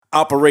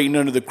Operating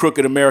under the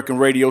crooked American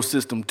radio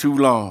system too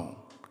long.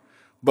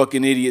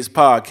 Bucking Idiots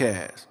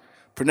Podcast.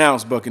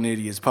 Pronounced Bucking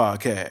Idiots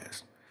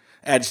Podcast.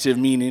 Adjective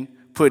meaning,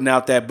 putting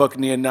out that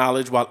Buccaneer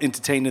knowledge while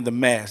entertaining the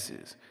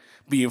masses.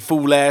 Being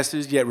fool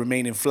asses, yet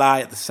remaining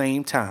fly at the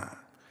same time.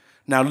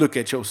 Now look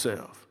at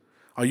yourself.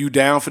 Are you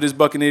down for this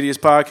Bucking Idiots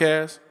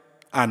Podcast?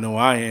 I know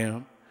I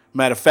am.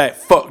 Matter of fact,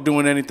 fuck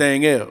doing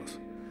anything else.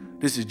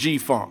 This is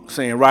G-Funk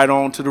saying right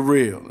on to the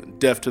real and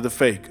deaf to the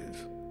fakers.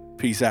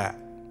 Peace out.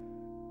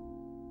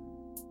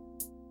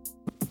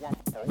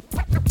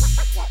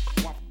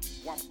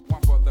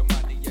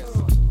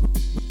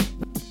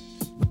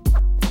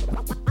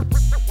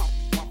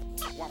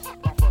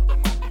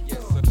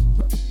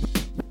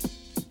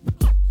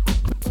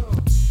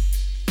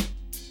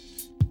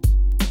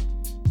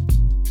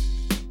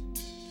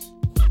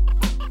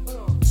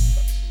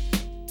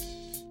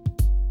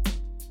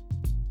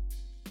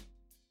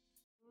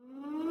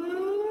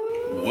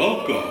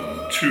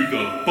 Welcome to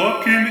the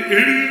Bucking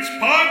Idiots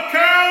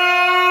Podcast,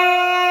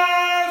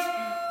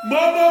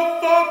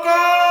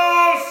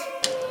 motherfuckers!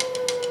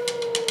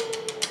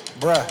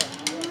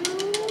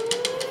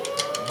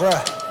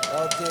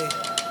 LD.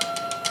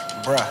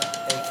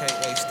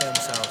 AKA stem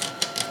cells.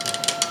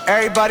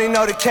 Everybody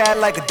know the cat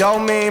like a dough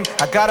meme.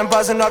 I got him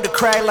buzzing up the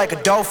crack like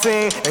a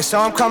dolphin. They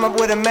saw him come up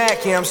with a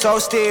Mac, yeah, I'm so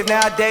Steve.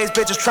 Nowadays,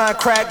 bitches trying to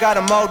crack, got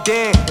a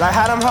modin. Like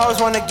how them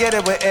hoes wanna get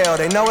it with L.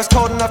 They know it's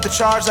cold enough to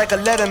charge like a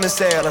Letterman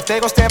sale. If they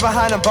gon' stand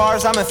behind the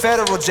bars, I'm in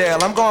federal jail.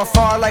 I'm going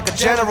far like a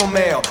general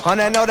mail. On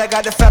that note, I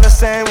got the fella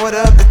saying, what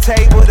up, the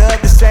tape, what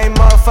up? The same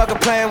motherfucker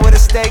playing with a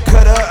steak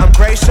cutter. I'm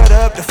great, shut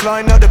up, the flow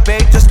ain't no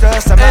debate, just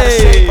us. I'm out of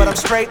shape, but I'm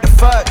straight the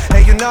fuck.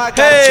 Hey, you know I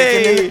got a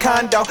chicken in the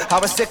condo. I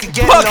was sick of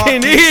getting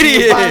Fucking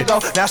idiot.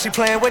 Now she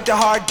playing with the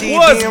hard D.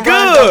 What's being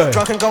good?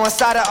 Drunk and going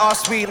side of all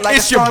sweet like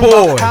It's a your strong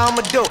boy. How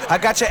I'ma do? I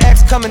got your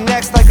ex coming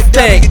next like a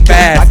Thank W.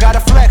 Bass. I got a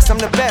flex, I'm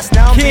the best.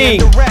 Now I'm King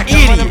being direct. I'm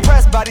Idiot.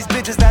 unimpressed by these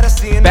bitches that I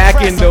see in Back the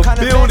press. in the I'm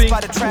kinda building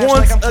vexed by the trash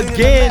once like I'm cleaning the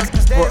again mess,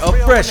 'cause for they're a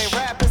real fresh when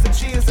they rap as a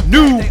cheese and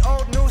new fat. They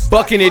old news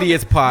Bucking stuff.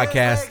 Idiots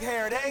podcast.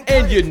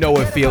 And you know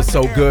it feels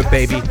so good,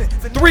 baby.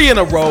 3 in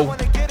a row.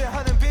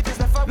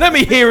 Let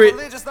me hear it.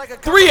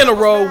 3 in a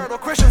row.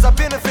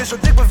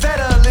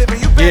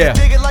 Yeah.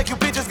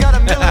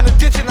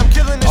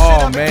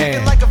 Oh,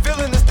 man.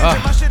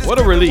 What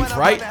a relief,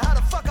 right?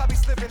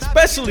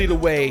 Especially the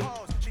way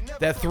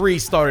that 3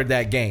 started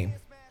that game.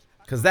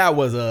 Because that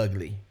was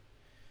ugly.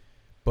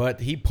 But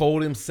he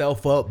pulled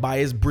himself up by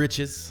his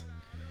britches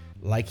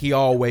like he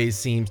always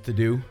seems to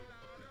do.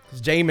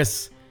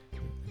 Jameis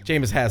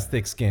has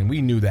thick skin.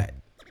 We knew that.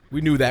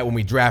 We knew that when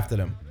we drafted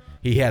him.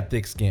 He had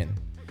thick skin.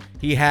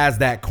 He has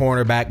that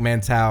cornerback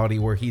mentality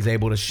where he's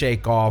able to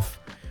shake off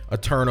a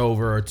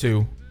turnover or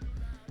two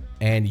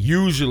and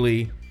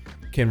usually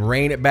can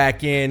rein it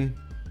back in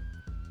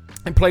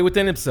and play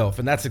within himself.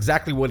 And that's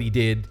exactly what he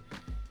did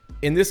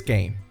in this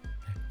game.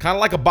 Kind of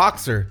like a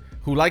boxer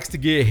who likes to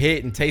get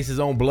hit and taste his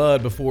own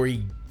blood before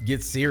he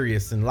gets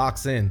serious and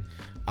locks in.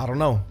 I don't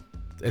know.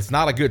 It's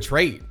not a good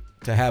trait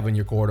to have in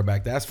your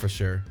quarterback, that's for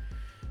sure.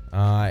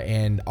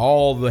 And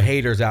all the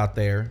haters out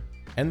there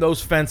and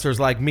those fencers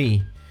like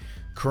me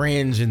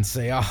cringe and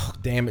say, oh,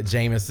 damn it,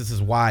 Jameis, this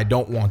is why I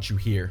don't want you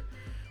here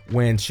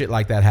when shit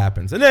like that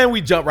happens. And then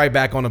we jump right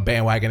back on the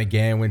bandwagon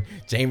again when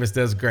Jameis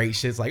does great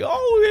shit. It's like,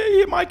 oh,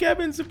 yeah, Mike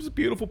Evans, it was a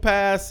beautiful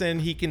pass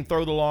and he can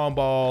throw the long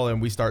ball, and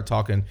we start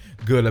talking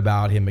good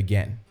about him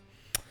again.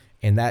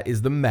 And that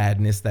is the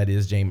madness that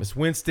is Jameis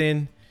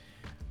Winston.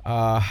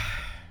 And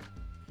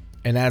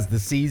as the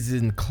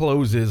season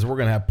closes, we're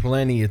going to have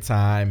plenty of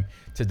time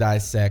to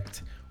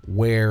dissect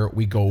where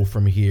we go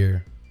from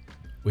here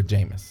with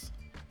Jameis.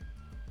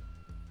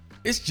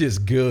 It's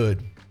just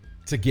good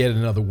to get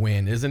another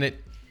win, isn't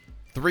it?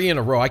 3 in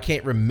a row. I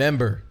can't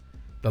remember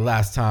the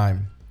last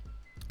time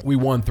we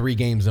won 3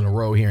 games in a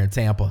row here in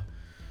Tampa.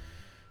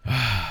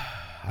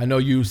 I know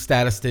you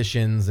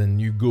statisticians and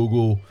you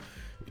Google,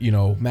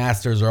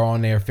 masters are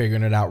on there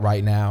figuring it out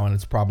right now, and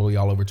it's probably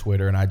all over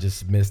Twitter, and I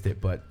just missed it.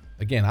 But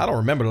again, I don't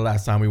remember the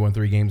last time we won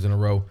 3 games in a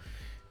row.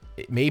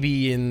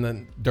 Maybe in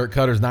the Dirk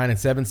Cutter's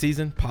 9-7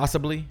 season,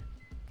 possibly.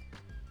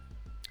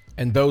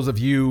 And those of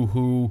you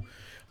who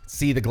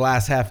see the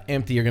glass half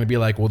empty are going to be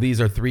like, well, these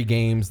are 3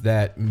 games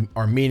that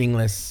are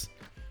meaningless,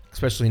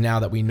 especially now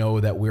that we know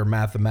that we're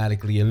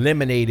mathematically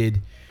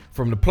eliminated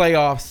from the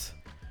playoffs.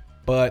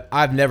 But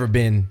I've never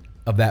been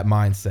of that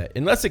mindset,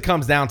 unless it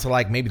comes down to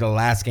like maybe the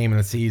last game of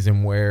the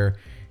season where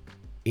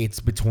it's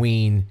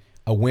between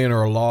a win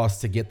or a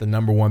loss to get the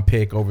number 1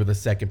 pick over the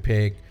second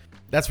pick.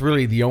 That's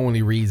really the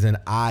only reason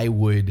I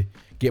would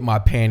get my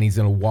panties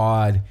in a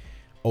wad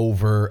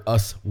over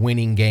us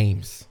winning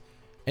games.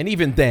 And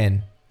even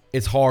then,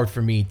 it's hard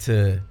for me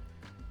to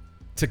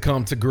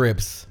come to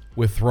grips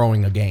with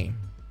throwing a game.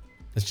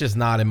 It's just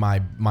not in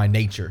my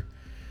nature.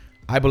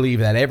 I believe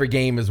that every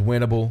game is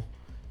winnable.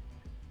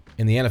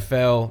 In the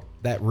NFL,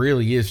 that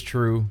really is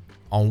true.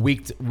 On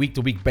week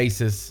to week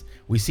basis,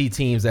 we see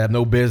teams that have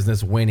no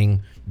business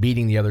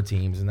beating the other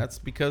teams, and that's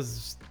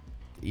because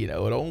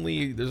there's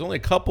only a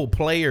couple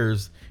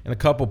players and a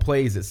couple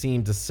plays that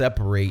seem to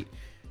separate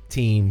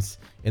teams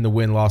in the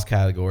win-loss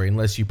category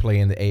unless you play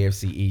in the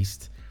AFC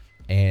East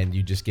and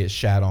you just get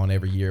shat on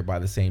every year by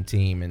the same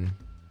team. And,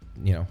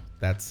 you know,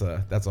 that's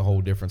a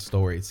whole different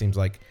story. It seems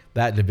like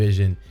that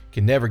division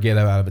can never get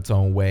out of its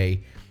own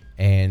way,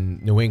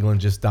 and New England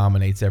just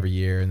dominates every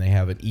year, and they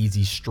have an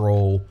easy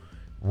stroll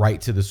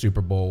right to the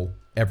Super Bowl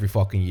every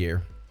fucking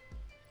year.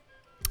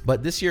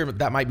 But this year,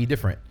 that might be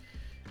different.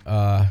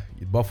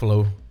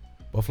 Buffalo's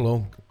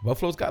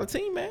got a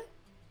team, man.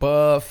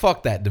 But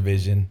fuck that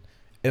division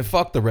and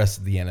fuck the rest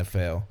of the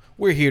NFL.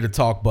 We're here to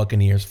talk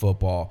Buccaneers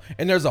football,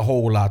 and there's a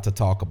whole lot to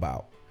talk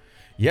about.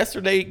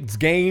 Yesterday's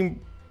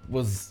game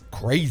was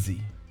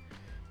crazy.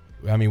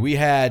 I mean, we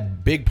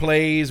had big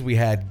plays. We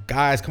had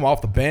guys come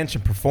off the bench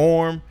and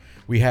perform.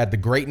 We had the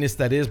greatness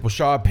that is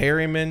Brashad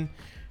Perryman,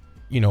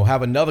 you know,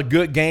 have another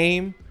good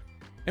game.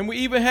 And we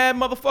even had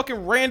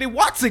motherfucking Randy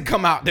Watson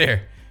come out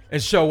there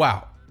and show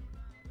out.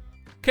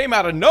 Came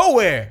out of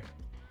nowhere.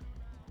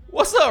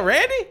 What's up,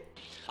 Randy?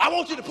 I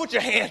want you to put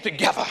your hands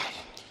together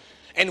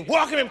and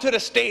welcome him to the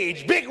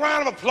stage. Big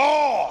round of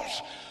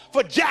applause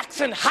for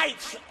Jackson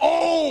Heights'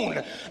 own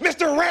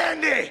Mr.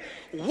 Randy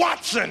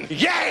Watson.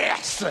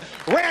 Yes,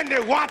 Randy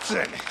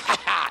Watson.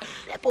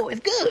 That boy is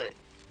good.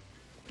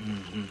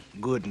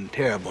 Good and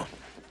terrible.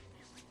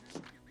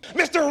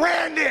 Mr.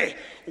 Randy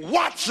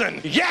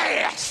Watson.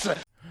 Yes.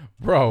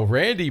 Bro,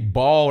 Randy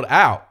balled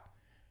out.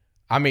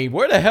 I mean,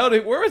 where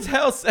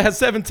has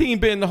 17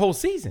 been the whole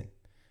season?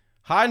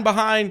 Hiding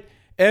behind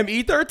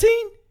ME13?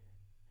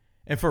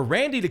 And for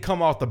Randy to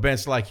come off the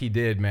bench like he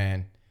did,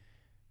 man,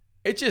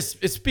 it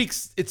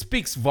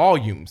speaks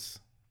volumes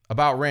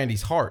about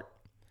Randy's heart.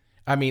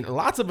 I mean,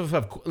 lots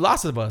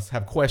of us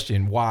have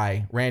questioned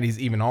why Randy's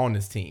even on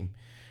this team.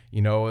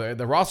 You know,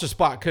 the roster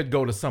spot could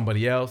go to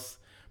somebody else,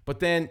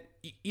 but then,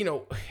 you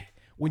know,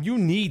 when you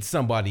need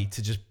somebody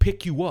to just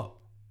pick you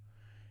up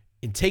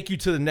and take you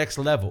to the next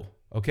level,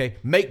 okay,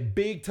 make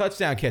big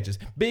touchdown catches,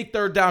 big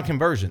third down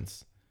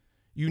conversions,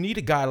 you need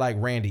a guy like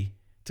Randy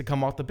to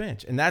come off the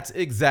bench. And that's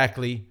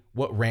exactly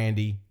what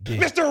Randy did.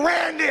 Mr.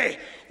 Randy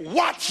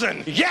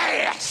Watson,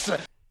 yes!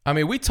 I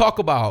mean, we talk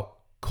about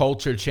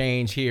culture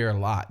change here a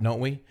lot,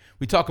 don't we?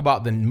 We talk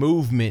about the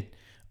movement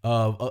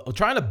of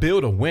trying to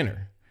build a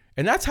winner.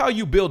 And that's how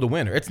you build a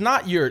winner. It's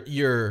not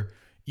your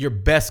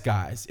best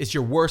guys. It's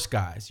your worst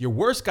guys. Your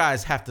worst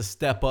guys have to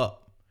step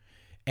up.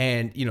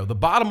 And, you know, the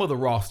bottom of the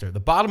roster,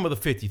 the bottom of the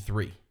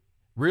 53,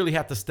 really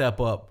have to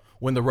step up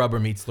when the rubber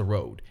meets the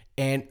road.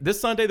 And this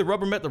Sunday, the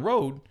rubber met the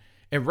road,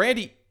 and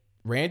Randy,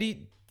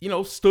 you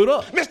know, stood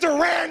up. Mr.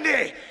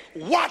 Randy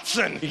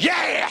Watson,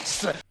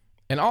 yes!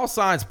 And all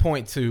signs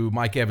point to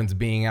Mike Evans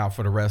being out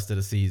for the rest of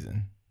the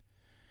season.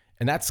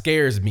 And that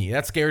scares me.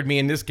 That scared me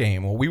in this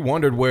game. Well, we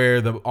wondered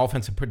where the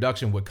offensive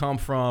production would come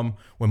from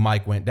when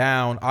Mike went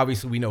down.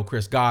 Obviously, we know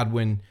Chris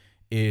Godwin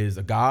is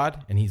a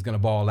god, and he's going to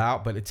ball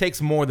out, but it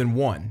takes more than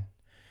one.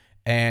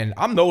 And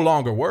I'm no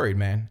longer worried,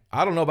 man.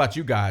 I don't know about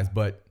you guys,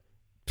 but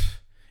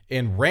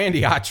in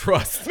Randy, I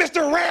trust.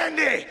 Mr.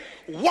 Randy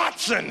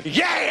Watson,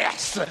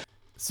 yes!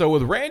 So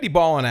with Randy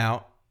balling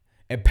out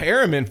and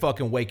Perriman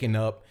fucking waking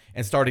up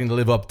and starting to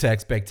live up to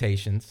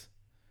expectations,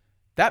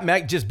 that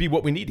might just be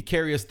what we need to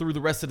carry us through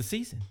the rest of the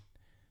season.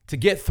 To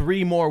get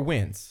 3 more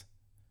wins.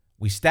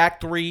 We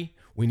stacked 3.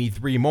 We need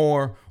 3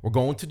 more. We're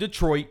going to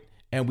Detroit,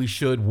 and we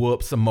should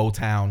whoop some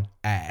Motown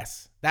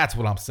ass. That's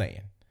what I'm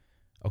saying.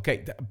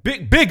 Okay,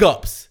 big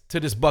ups to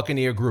this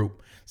Buccaneer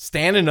group.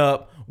 Standing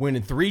up,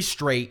 winning 3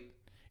 straight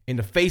in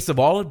the face of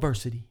all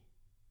adversity.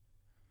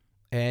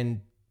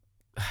 And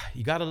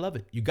you got to love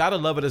it. You got to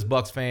love it as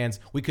Bucs fans.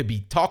 We could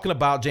be talking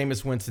about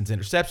Jameis Winston's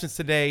interceptions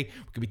today.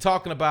 We could be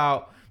talking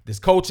about this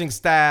coaching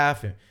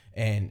staff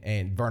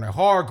and Vernon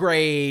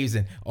Hargraves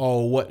and,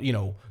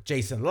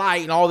 Jason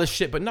Light and all this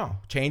shit. But no,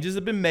 changes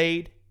have been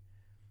made.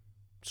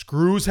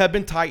 Screws have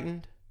been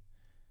tightened.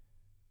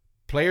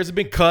 Players have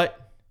been cut.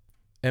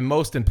 And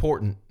most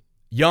important,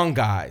 young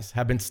guys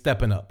have been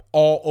stepping up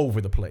all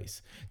over the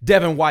place.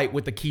 Devin White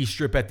with the key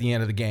strip at the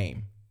end of the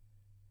game.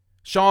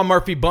 Sean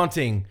Murphy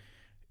Bunting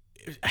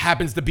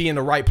happens to be in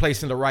the right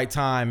place in the right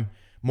time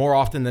more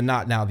often than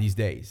not now these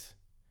days.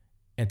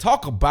 And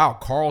talk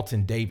about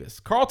Carlton Davis.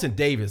 Carlton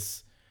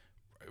Davis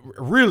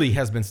really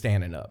has been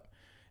standing up.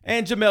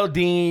 And Jamel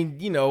Dean,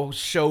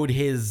 showed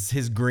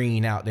his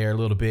green out there a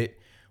little bit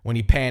when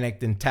he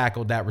panicked and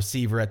tackled that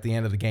receiver at the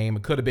end of the game.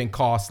 It could have been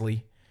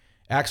costly.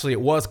 Actually,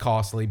 it was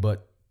costly,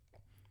 but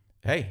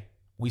hey,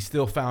 we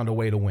still found a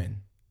way to win.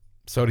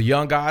 So the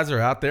young guys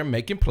are out there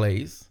making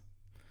plays,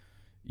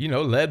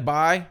 led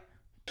by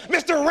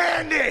Mr.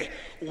 Randy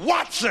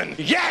Watson.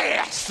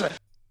 Yes.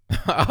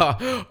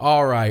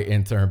 All right,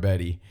 intern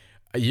Betty.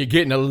 You're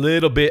getting a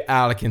little bit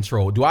out of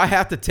control. Do I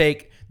have to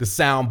take the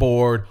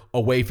soundboard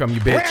away from you,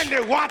 bitch?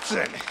 Randy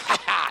Watson.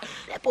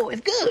 That boy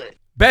is good.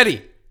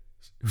 Betty,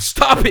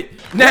 stop it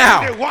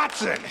now. Randy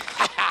Watson.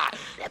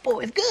 That boy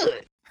is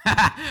good.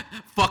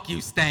 Fuck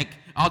you, Stank.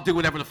 I'll do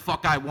whatever the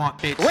fuck I want,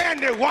 bitch.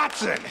 Randy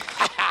Watson.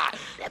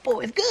 That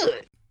boy is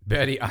good.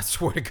 Betty, I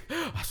swear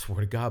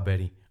to God,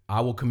 Betty,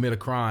 I will commit a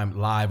crime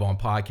live on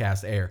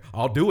podcast air.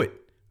 I'll do it.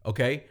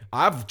 Okay,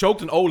 I've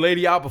choked an old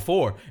lady out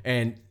before,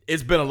 and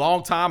it's been a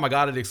long time. I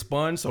got it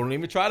expunged, so don't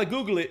even try to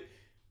Google it,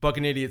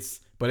 fucking idiots.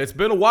 But it's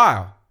been a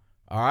while.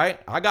 All right,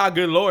 I got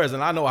good lawyers,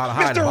 and I know how to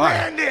hide Mr. the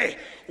body. Randy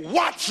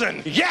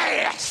Watson,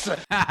 yes!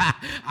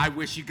 I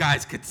wish you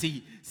guys could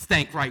see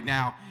Stank right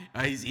now.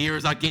 His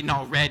ears are getting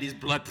all red. His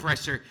blood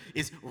pressure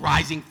is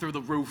rising through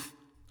the roof.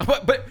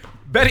 But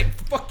Betty,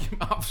 fuck you,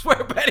 I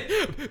swear,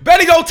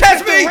 Betty, don't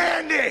test me.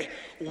 Randy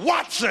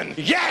Watson,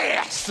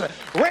 yes!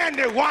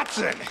 Randy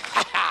Watson.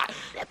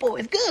 That boy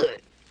is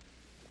good.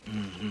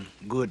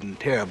 Good and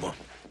terrible.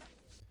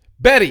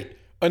 Betty,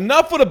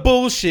 enough of the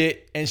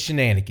bullshit and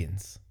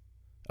shenanigans.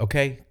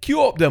 Okay?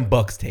 Cue up them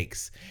Bucks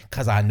takes,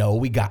 because I know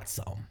we got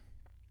some.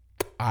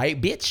 All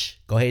right, bitch?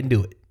 Go ahead and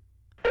do it.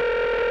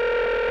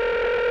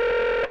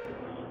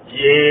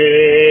 Yeah.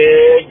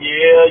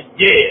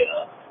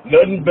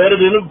 Nothing better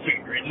than a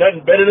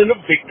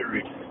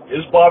victory.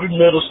 It's Bobby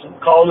Middleton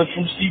calling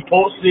from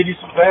Seaport City,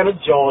 Savannah,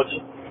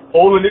 Georgia.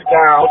 Holding it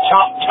down,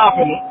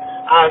 chopping them.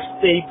 I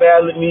stay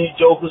battling these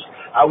jokers.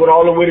 I went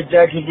all the way to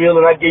Jacksonville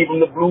and I gave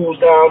them the blues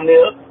down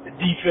there. The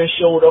defense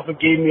showed up and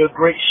gave me a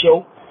great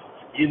show.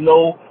 You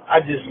know, I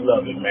just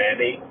love it, man.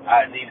 They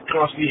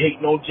constantly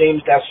hating on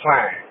James. That's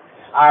fine.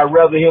 I'd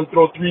rather him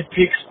throw 3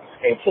 picks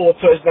and 4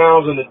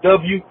 touchdowns in the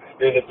W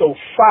than to throw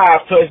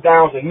 5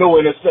 touchdowns and no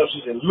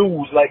interceptions and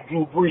lose like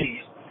Drew Brees.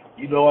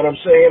 You know what I'm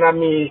saying? I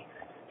mean,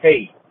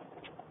 hey,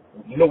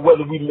 you know,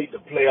 whether we make the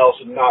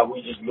playoffs or not,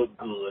 we just look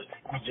good.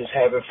 We just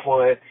having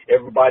fun.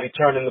 Everybody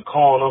turning the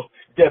corner.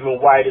 Devin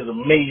White is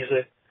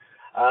amazing.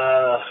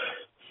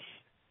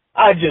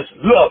 I just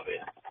love it.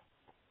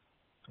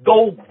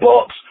 Go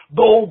Bucks,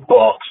 go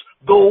Bucks,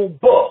 go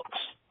Bucks.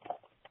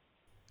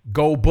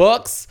 Go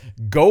Bucks,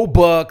 go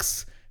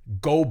Bucks,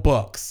 go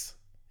Bucks.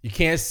 You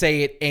can't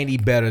say it any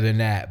better than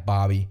that,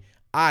 Bobby.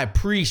 I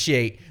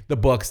appreciate the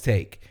Bucks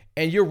take.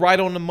 And you're right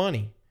on the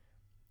money.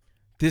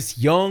 This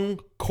young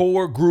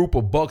core group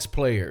of Bucks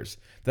players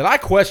that I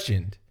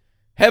questioned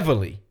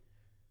heavily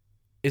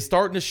is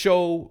starting to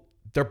show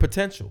their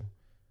potential.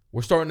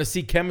 We're starting to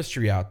see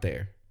chemistry out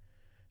there.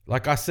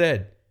 Like I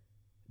said,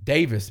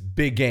 Davis,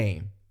 big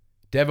game.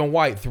 Devin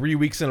White, 3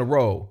 weeks in a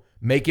row,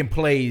 making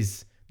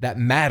plays that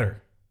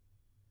matter.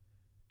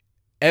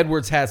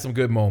 Edwards had some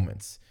good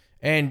moments.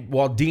 And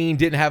while Dean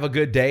didn't have a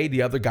good day,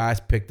 the other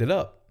guys picked it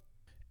up.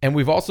 And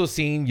we've also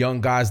seen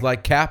young guys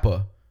like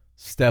Kappa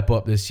step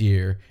up this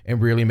year and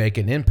really make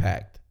an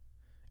impact.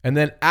 And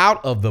then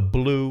out of the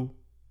blue,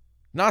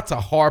 not to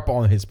harp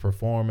on his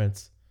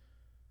performance,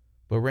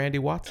 but Randy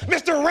Watson.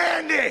 Mr.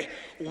 Randy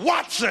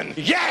Watson,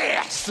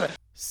 yes!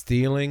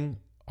 Stealing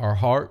our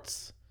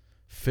hearts,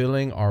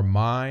 filling our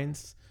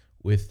minds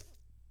with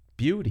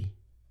beauty.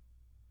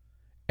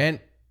 And,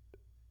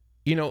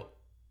 you know,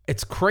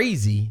 it's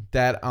crazy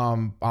that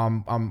I'm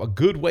a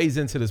good ways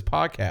into this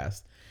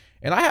podcast,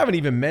 and I haven't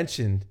even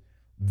mentioned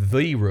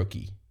the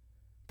rookie,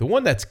 the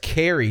one that's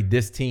carried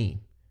this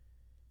team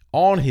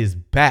on his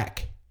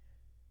back,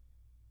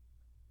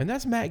 and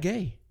that's Matt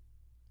Gay.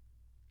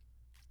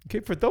 Okay,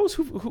 for those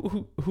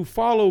who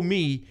follow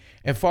me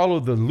and follow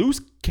the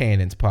Loose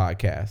Cannons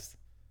podcast,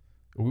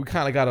 we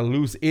kind of got a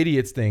Loose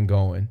Idiots thing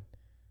going.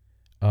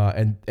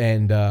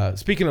 And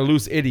speaking of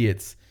Loose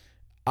Idiots,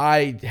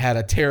 I had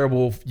a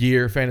terrible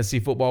year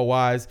fantasy football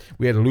wise.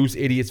 We had a Loose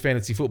Idiots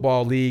fantasy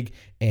football league,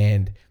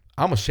 and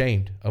I'm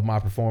ashamed of my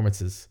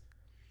performances.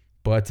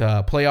 But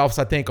playoffs,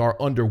 I think, are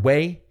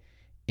underway.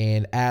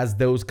 And as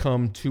those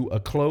come to a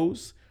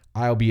close,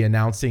 I'll be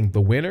announcing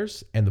the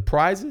winners and the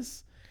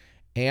prizes.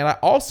 And I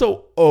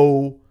also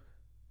owe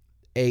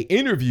a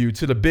interview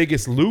to the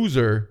Biggest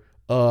Loser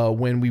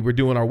when we were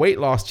doing our weight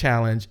loss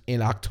challenge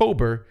in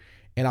October.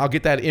 And I'll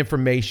get that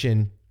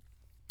information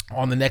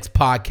on the next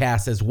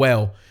podcast as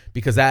well,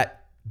 because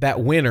that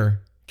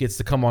winner gets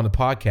to come on the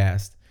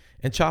podcast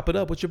and chop it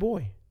up with your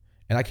boy.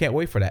 And I can't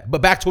wait for that.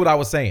 But back to what I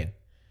was saying.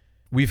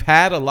 We've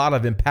had a lot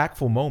of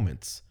impactful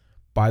moments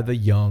by the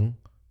young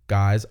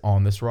guys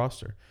on this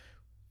roster.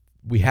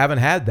 We haven't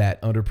had that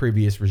under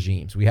previous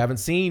regimes. We haven't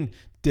seen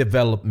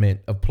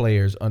development of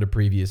players under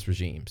previous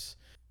regimes.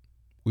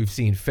 We've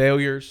seen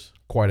failures,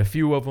 quite a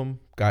few of them.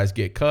 Guys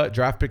get cut,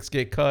 draft picks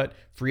get cut,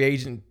 free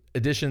agent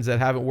additions that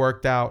haven't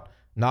worked out.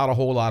 Not a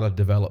whole lot of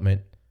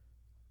development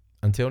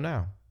until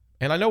now.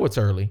 And I know it's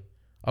early.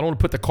 I don't want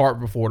to put the cart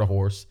before the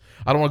horse.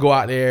 I don't want to go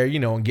out there,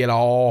 and get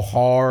all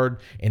hard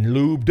and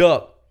lubed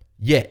up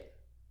yet.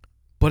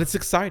 But it's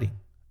exciting.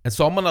 And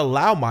so I'm going to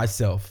allow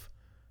myself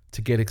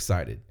to get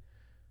excited,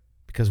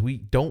 because we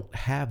don't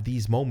have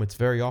these moments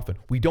very often.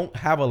 We don't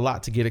have a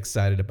lot to get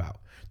excited about.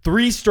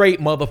 3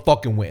 straight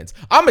motherfucking wins.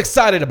 I'm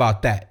excited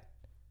about that.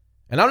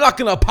 And I'm not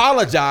going to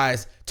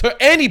apologize to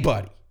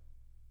anybody.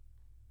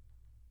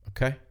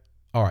 Okay?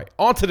 All right,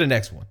 on to the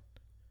next one.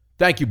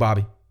 Thank you,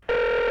 Bobby.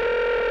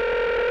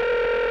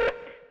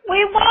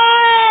 We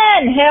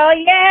won! Hell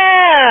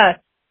yeah!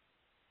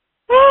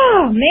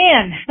 Oh,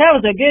 man, that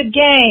was a good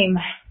game.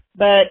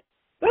 But,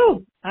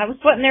 I was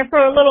sweating there for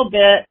a little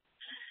bit.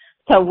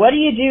 So what do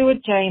you do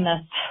with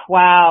Jameis?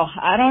 Wow,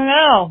 I don't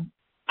know.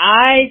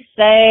 I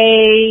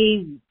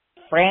say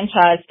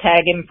franchise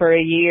tag him for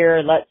a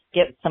year. Let's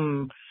get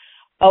some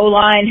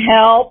O-line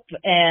help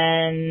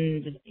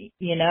and,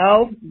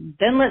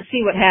 then let's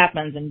see what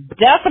happens. And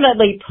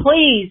definitely,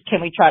 please,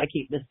 can we try to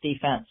keep this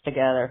defense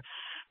together?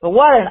 But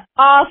what an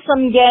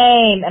awesome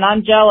game, and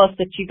I'm jealous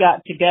that you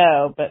got to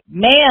go. But,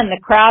 man, the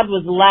crowd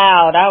was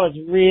loud. I was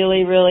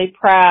really, really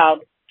proud.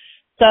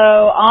 So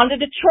on to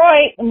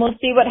Detroit, and we'll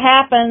see what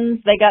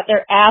happens. They got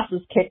their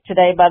asses kicked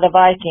today by the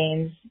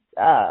Vikings.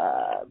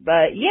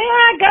 But,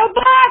 yeah, go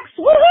Bucs!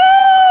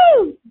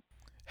 Woohoo!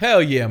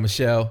 Hell yeah,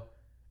 Michelle.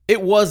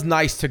 It was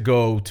nice to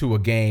go to a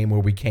game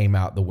where we came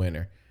out the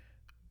winner.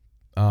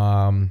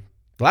 The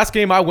last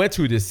game I went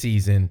to this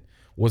season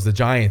was the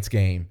Giants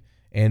game.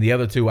 And the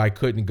other two I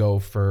couldn't go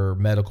for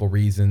medical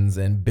reasons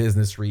and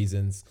business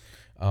reasons.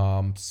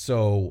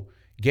 So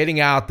getting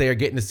out there,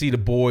 getting to see the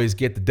boys,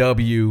 get the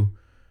W,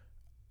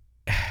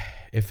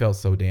 it felt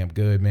so damn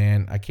good,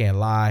 man. I can't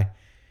lie.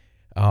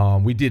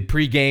 We did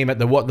pregame at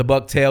the What the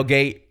Buck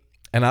tailgate.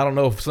 And I don't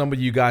know if some of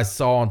you guys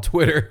saw on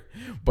Twitter,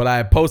 but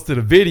I posted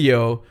a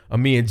video of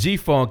me and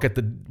G-Funk at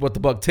the What the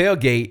Buck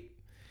tailgate.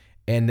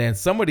 And then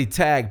somebody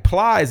tagged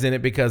Plies in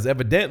it because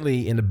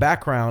evidently in the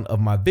background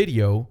of my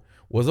video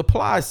was a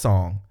Plies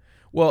song.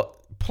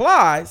 Well,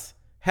 Plies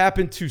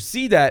happened to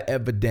see that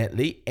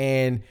evidently,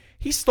 and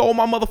he stole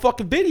my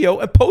motherfucking video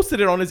and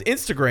posted it on his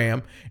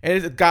Instagram,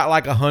 and it got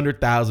like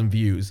 100,000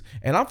 views.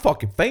 And I'm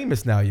fucking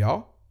famous now,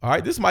 y'all. All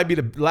right, this might be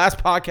the last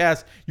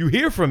podcast you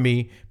hear from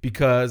me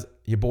because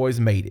your boys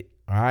made it.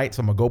 All right, so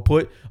I'm gonna go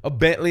put a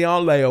Bentley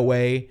on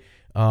layaway.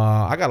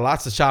 I got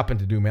lots of shopping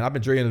to do, man. I've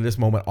been dreaming of this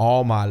moment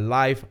all my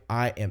life.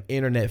 I am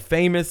internet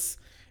famous.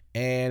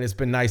 And it's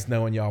been nice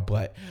knowing y'all,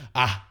 but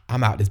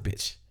I'm out this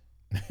bitch.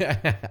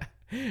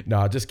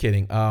 No, just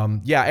kidding.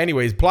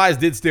 Anyways, Plies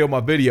did steal my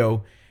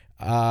video.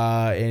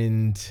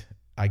 And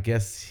I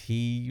guess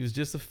he was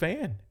just a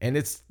fan. And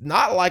it's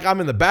not like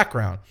I'm in the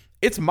background.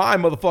 It's my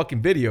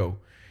motherfucking video.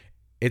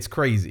 It's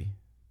crazy.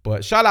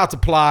 But shout out to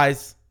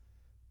Plies.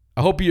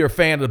 I hope you're a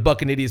fan of the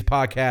Buccaneers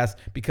podcast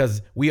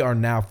because we are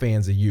now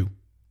fans of you.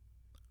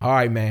 All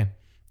right, man.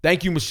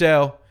 Thank you,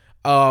 Michelle.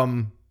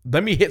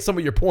 Let me hit some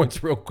of your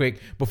points real quick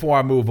before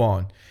I move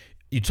on.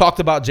 You talked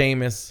about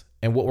Jameis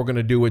and what we're going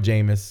to do with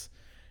Jameis.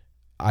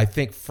 I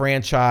think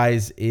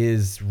franchise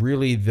is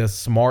really the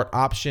smart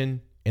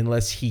option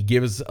unless he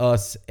gives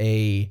us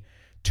a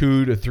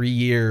 2 to 3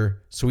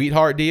 year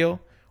sweetheart deal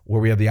where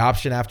we have the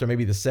option after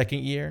maybe the second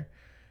year.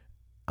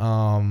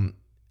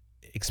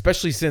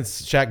 Especially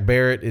since Shaq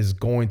Barrett is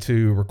going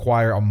to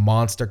require a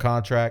monster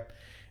contract.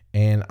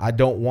 And I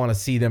don't want to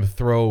see them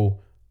throw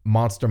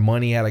monster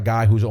money at a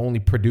guy who's only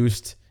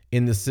produced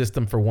in the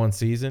system for one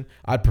season.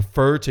 I'd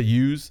prefer to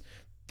use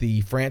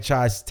the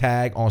franchise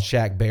tag on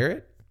Shaq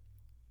Barrett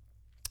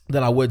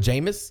than I would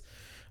Jameis.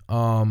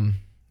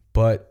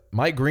 But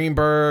Mike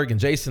Greenberg and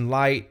Jason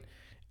Light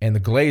and the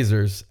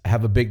Glazers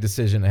have a big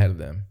decision ahead of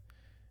them.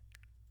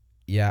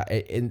 Yeah,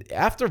 and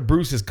after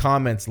Bruce's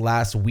comments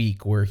last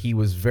week where he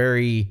was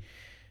very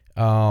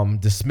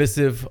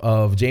dismissive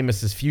of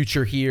Jameis's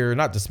future here,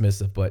 not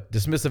dismissive, but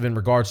dismissive in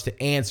regards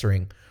to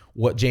answering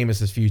what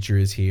Jameis's future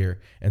is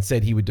here and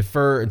said he would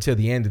defer until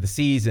the end of the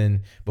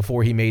season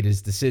before he made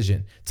his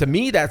decision. To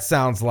me, that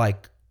sounds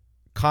like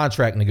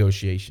contract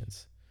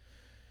negotiations.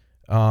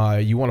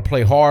 You want to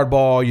play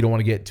hardball. You don't want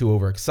to get too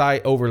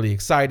overly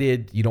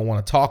excited. You don't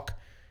want to talk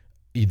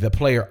the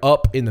player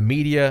up in the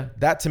media.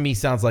 That to me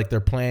sounds like they're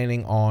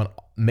planning on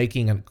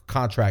making a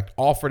contract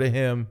offer to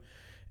him.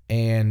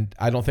 And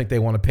I don't think they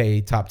want to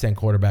pay top 10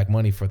 quarterback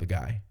money for the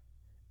guy.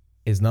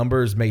 His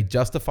numbers may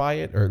justify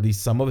it, or at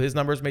least some of his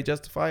numbers may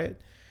justify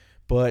it.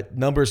 But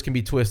numbers can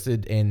be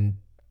twisted and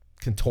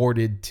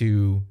contorted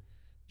to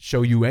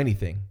show you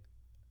anything.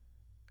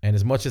 And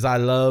as much as I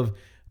love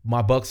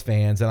my Bucs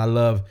fans and I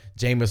love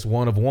Jameis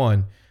 1 of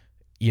 1,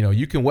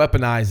 you can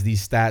weaponize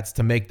these stats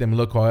to make them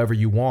look however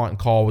you want and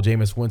call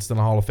Jameis Winston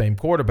a Hall of Fame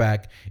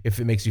quarterback if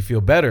it makes you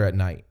feel better at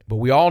night. But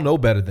we all know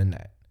better than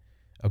that.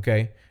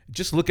 Okay?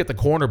 Just look at the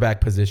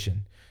cornerback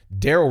position.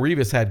 Darrelle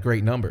Revis had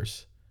great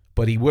numbers,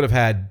 but he would have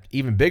had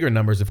even bigger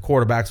numbers if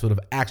quarterbacks would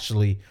have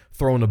actually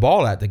thrown the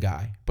ball at the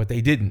guy. But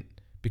they didn't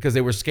because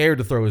they were scared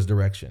to throw his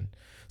direction.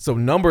 So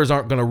numbers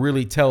aren't going to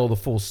really tell the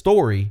full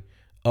story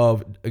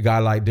of a guy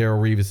like Darrelle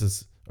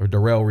Revis's,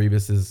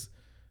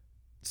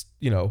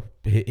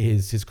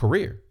 his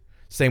career.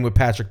 Same with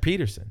Patrick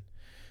Peterson.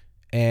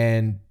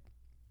 And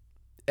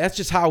that's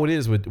just how it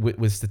is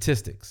with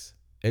statistics.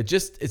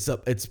 It's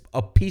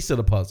a piece of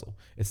the puzzle.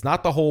 It's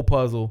not the whole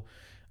puzzle.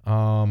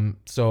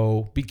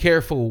 So be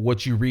careful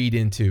what you read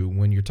into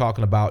when you're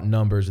talking about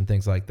numbers and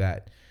things like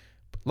that.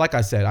 Like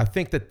I said, I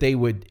think that they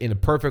would, in a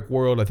perfect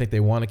world, I think they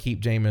want to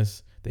keep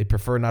Jameis. They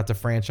prefer not to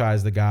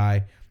franchise the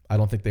guy. I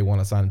don't think they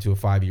want to sign him to a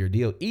 5-year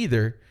deal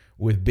either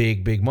with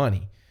big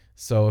money.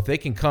 So if they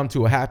can come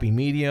to a happy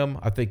medium,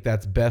 I think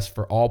that's best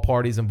for all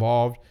parties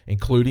involved,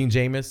 including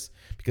Jameis,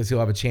 because he'll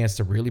have a chance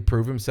to really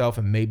prove himself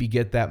and maybe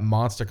get that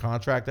monster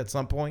contract at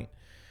some point.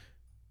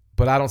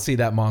 But I don't see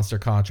that monster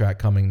contract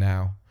coming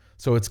now.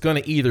 So it's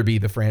going to either be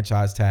the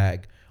franchise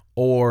tag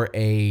or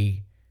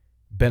a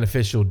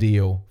beneficial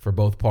deal for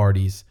both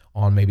parties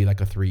on maybe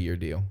like a 3-year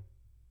deal.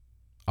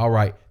 All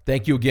right.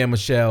 Thank you again,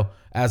 Michelle.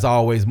 As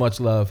always, much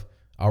love.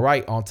 All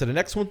right. On to the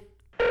next one.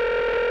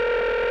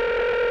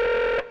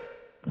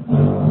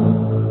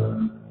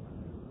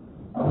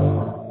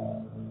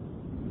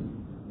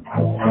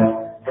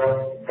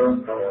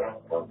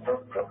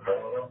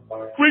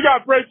 We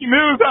got breaking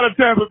news out of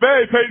Tampa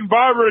Bay. Peyton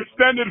Barber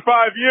extended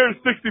 5 years,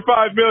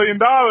 $65 million.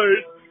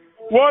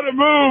 What a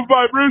move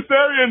by Bruce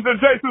Arians and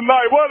Jason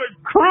Knight. What a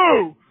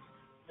crew.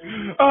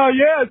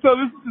 So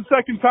this is the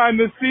second time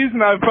this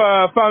season I've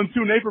found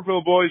two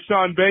Naperville boys,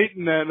 Sean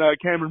Baton and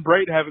Cameron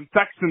Brate, having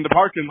sex in the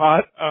parking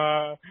lot.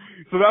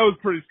 So that was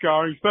pretty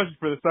scarring, especially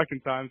for the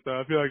second time. So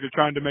I feel like they're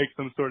trying to make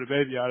some sort of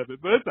baby out of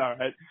it, but it's all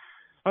right.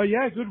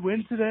 Good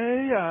win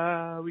today.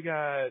 We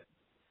got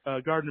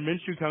Gardner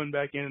Minshew coming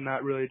back in and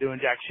not really doing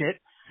jack shit.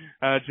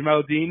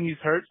 Jamel Dean, he's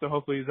hurt, so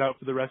hopefully he's out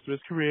for the rest of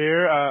his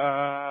career.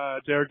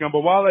 Derek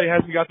Gumbawale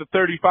hasn't got the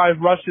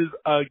 35 rushes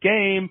a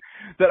game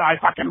that I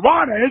fucking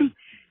wanted.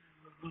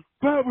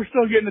 But we're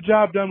still getting the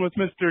job done with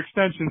Mr.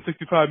 Extension,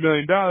 $65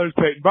 million,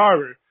 Peyton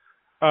Barber.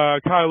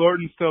 Kyle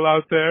Orton's still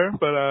out there,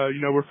 but,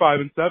 we're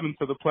 5-7,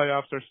 so the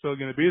playoffs are still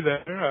going to be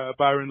there.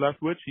 Byron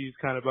Leftwich, he's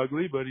kind of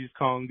ugly, but he's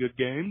calling good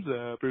games.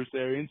 Bruce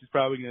Arians, he's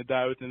probably going to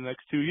die within the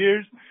next 2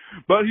 years,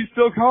 but he's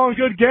still calling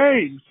good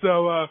games.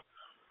 So,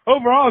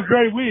 overall, a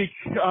great week.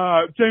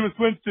 Jameis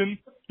Winston,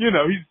 he's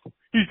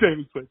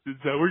Jameis Winston,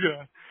 so we're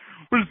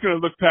just going to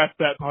look past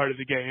that part of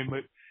the game,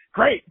 but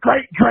great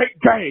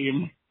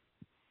game.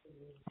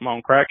 I'm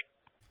on crack.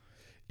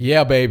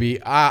 Yeah, baby.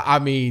 I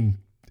mean,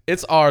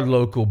 it's our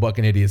local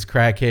Bucking Idiots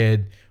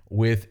Crackhead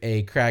with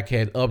a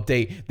Crackhead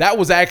update. That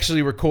was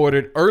actually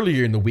recorded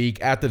earlier in the week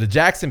after the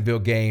Jacksonville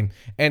game,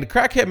 and the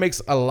Crackhead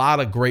makes a lot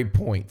of great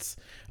points.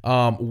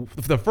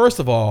 First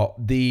of all,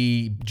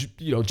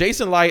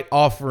 Jason Light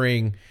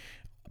offering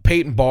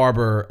Peyton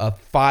Barber a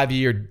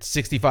 5-year,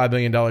 $65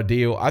 million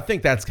deal. I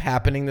think that's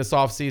happening this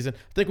offseason.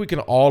 I think we can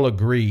all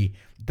agree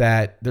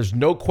that there's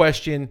no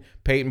question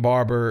Peyton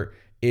Barber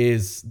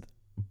is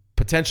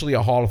potentially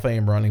a Hall of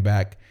Fame running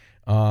back.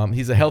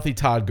 He's a healthy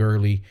Todd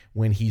Gurley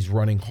when he's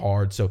running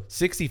hard. So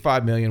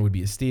 $65 million would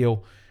be a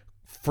steal.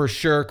 For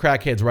sure,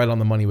 Crackhead's right on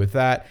the money with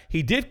that.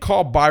 He did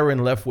call Byron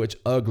Leftwich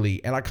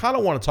ugly, and I kind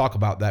of want to talk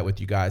about that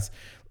with you guys.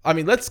 I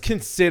mean, let's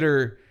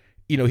consider,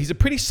 he's a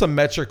pretty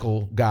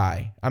symmetrical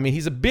guy. I mean,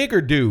 he's a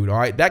bigger dude, all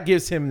right? That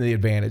gives him the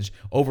advantage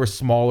over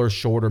smaller,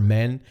 shorter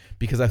men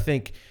because I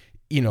think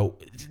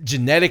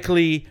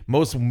genetically,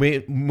 most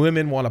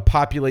women want to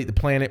populate the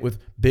planet with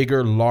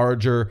bigger,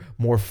 larger,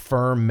 more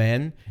firm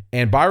men.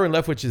 And Byron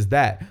Leftwich is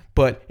that.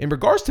 But in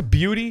regards to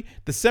beauty,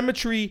 the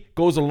symmetry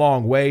goes a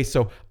long way.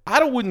 So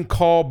I wouldn't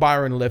call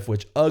Byron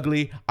Leftwich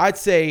ugly. I'd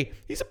say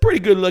he's a pretty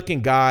good looking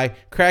guy.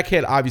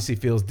 Crackhead obviously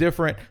feels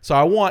different. So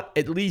I want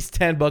at least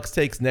 10 Bucks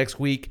takes next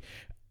week,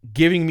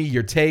 giving me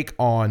your take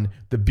on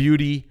the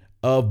beauty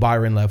of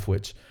Byron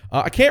Leftwich.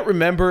 I can't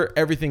remember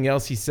everything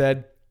else he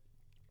said,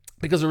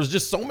 because there was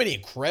just so many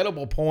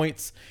incredible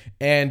points.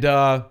 And,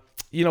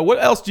 what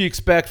else do you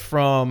expect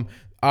from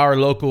our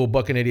local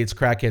Bucking Idiots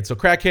Crackhead? So,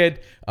 Crackhead,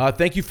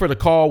 thank you for the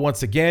call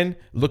once again.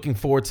 Looking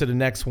forward to the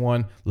next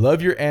one.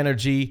 Love your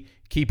energy.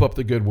 Keep up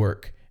the good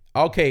work.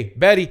 Okay,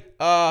 Betty,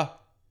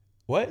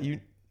 what?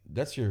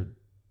 That's your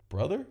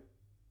brother?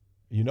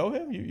 You know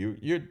him?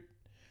 You're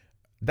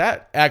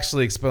that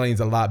actually explains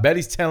a lot.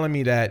 Betty's telling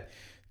me that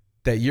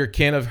you're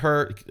kin of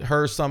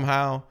her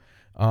somehow,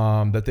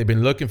 that they've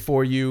been looking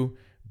for you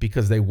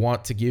because they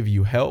want to give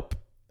you help.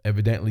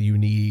 Evidently, you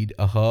need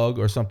a hug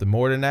or something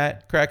more than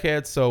that,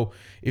 Crackhead. So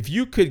if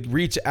you could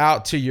reach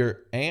out to your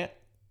aunt,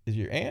 is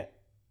your aunt,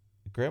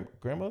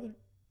 grandmother,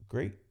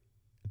 great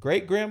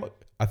grandmother?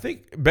 I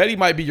think Betty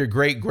might be your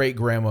great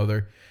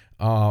grandmother.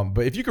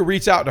 But if you could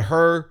reach out to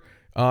her,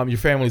 your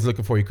family's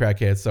looking for you,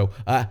 Crackhead. So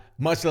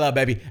much love,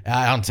 baby.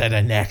 On to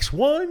the next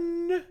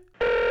one.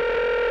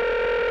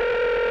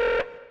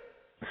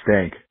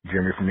 Stank,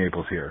 Jeremy from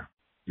Naples here.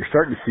 You're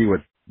starting to see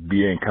what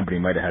BA and company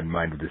might have had in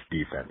mind with this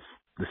defense.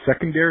 The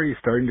secondary is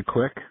starting to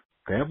click.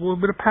 They have a little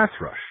bit of pass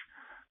rush.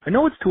 I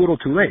know it's too little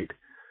too late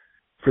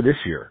for this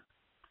year,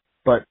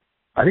 but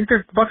I think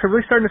the Bucs are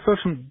really starting to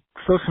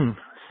show some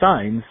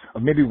signs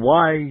of maybe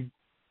why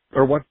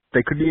or what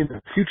they could be in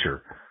the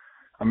future.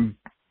 I'm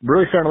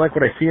really starting to like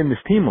what I see in this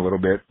team a little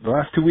bit. The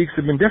last 2 weeks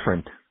have been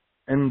different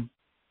and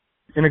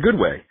in a good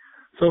way.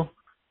 So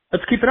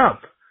let's keep it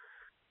up.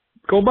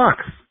 Go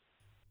Bucs.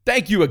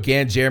 Thank you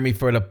again, Jeremy,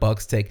 for the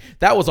Bucks take.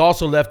 That was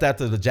also left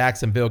after the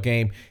Jacksonville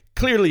game.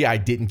 Clearly, I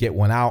didn't get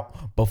one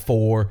out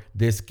before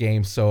this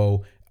game,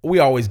 so we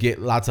always get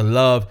lots of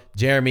love.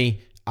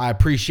 Jeremy, I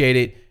appreciate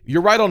it.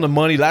 You're right on the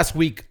money. Last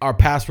week, our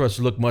pass rush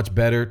looked much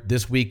better.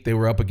 This week, they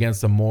were up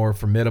against a more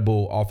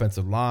formidable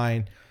offensive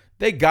line.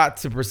 They got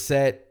to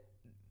Brissett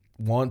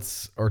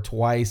once or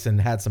twice and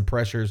had some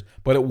pressures,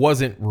 but it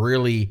wasn't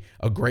really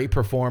a great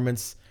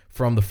performance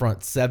from the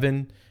front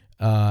seven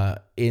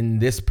in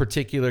this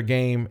particular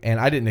game, and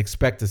I didn't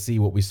expect to see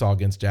what we saw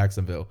against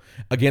Jacksonville.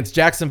 Against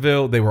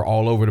Jacksonville, they were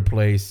all over the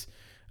place.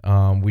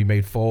 We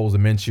made Foles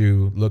and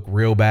Minshew look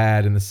real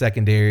bad in the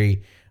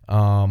secondary.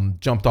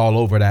 Jumped all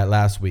over that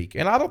last week.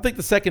 And I don't think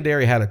the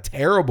secondary had a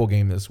terrible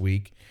game this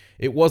week.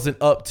 It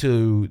wasn't up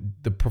to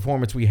the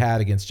performance we had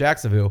against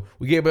Jacksonville.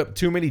 We gave up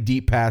too many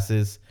deep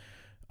passes.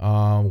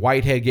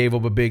 Whitehead gave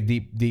up a big,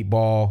 deep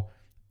ball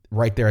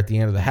right there at the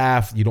end of the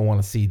half. You don't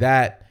want to see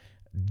that.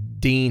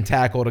 Dean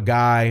tackled a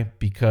guy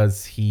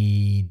because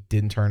he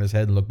didn't turn his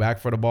head and look back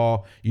for the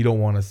ball. You don't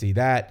want to see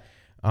that.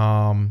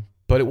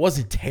 But it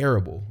wasn't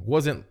terrible. It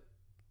wasn't,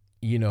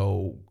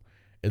 in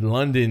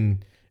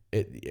London,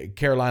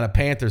 Carolina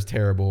Panthers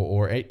terrible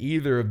or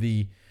either of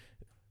the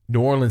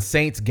New Orleans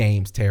Saints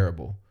games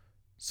terrible.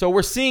 So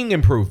we're seeing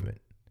improvement.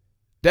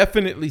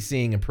 Definitely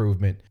seeing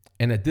improvement.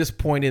 And at this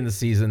point in the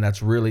season,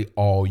 that's really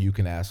all you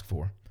can ask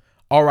for.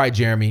 All right,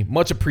 Jeremy,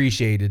 much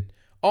appreciated.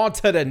 On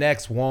to the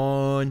next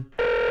one.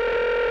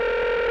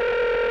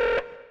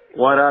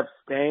 What up,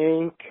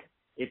 Stank?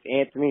 It's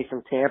Anthony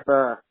from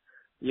Tampa.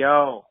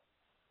 Yo,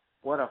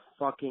 what a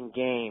fucking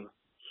game.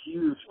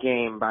 Huge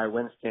game by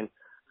Winston.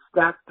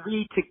 Got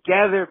 3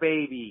 together,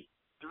 baby.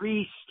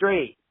 3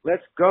 straight.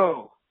 Let's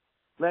go.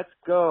 Let's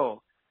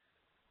go.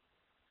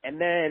 And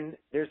then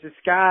there's this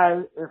guy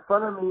in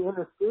front of me in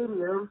the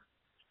stadium,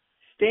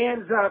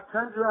 stands up,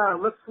 turns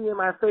around, looks me in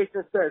my face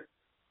and says,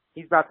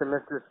 he's about to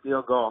miss this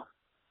field goal.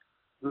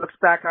 Looks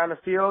back on the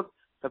field,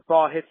 the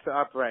ball hits the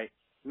upright.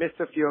 Missed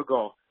the field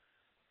goal.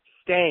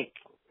 Stank,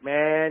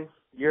 man.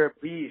 You're a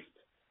beast.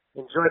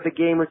 Enjoyed the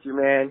game with you,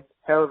 man.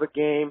 Hell of a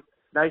game.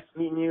 Nice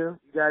meeting you.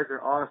 You guys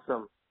are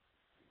awesome.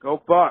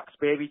 Go Bucks,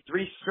 baby.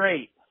 3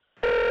 straight.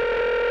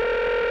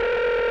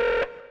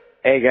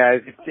 Hey,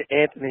 guys. It's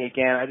Anthony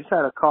again. I just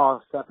had to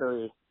call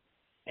separately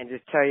and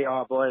just tell you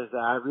all, boys, that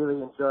I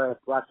really enjoyed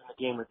watching the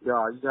game with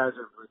y'all. You guys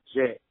are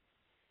legit.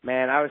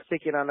 Man, I was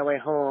thinking on the way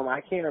home,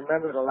 I can't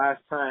remember the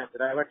last time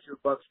that I went to a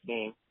Bucks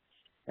game.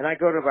 And I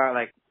go to about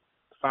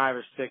 5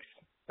 or 6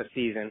 a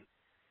season.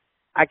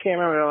 I can't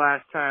remember the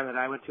last time that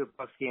I went to a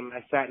Bucks game and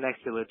I sat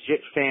next to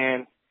legit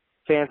fans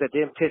that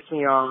didn't piss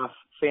me off,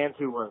 fans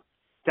who were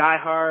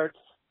diehards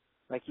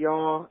like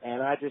y'all,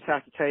 and I just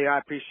have to tell you, I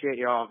appreciate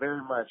y'all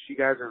very much. You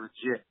guys are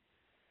legit.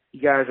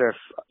 You guys are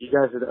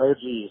the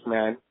OGs,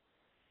 man.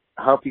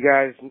 I hope you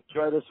guys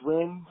enjoy this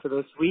win for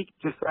this week,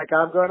 just like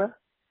I'm gonna.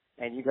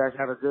 And you guys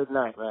have a good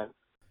night, man.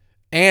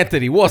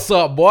 Anthony, what's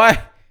up, boy?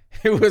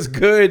 It was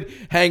good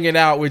hanging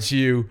out with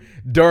you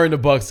during the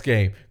Bucks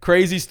game.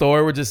 Crazy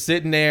story. We're just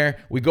sitting there.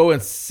 We go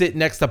and sit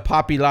next to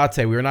Poppy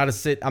Latte.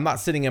 I'm not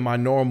sitting in my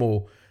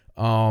normal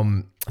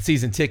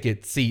season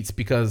ticket seats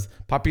because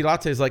Poppy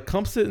Latte is like,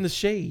 come sit in the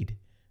shade.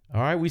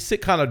 All right. We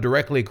sit kind of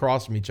directly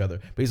across from each other.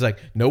 But he's like,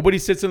 nobody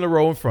sits in the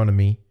row in front of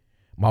me.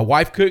 My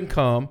wife couldn't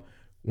come.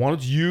 Why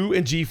don't you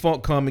and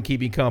G-Funk come and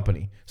keep me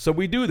company? So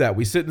we do that.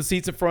 We sit in the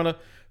seats in front of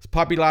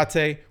Poppy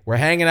Latte. We're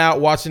hanging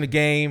out, watching the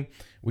game.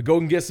 We go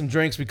and get some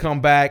drinks. We come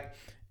back,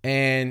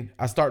 and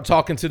I start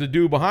talking to the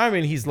dude behind me,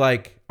 and he's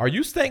like, are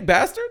you Stank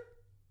Bastard?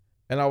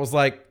 And I was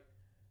like,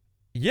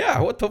 yeah,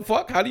 what the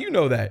fuck? How do you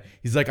know that?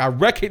 He's like, I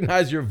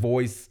recognize your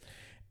voice,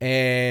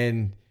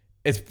 and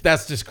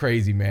that's just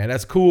crazy, man.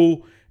 That's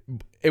cool.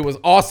 It was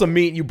awesome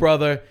meeting you,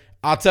 brother.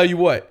 I'll tell you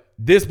what,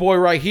 this boy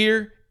right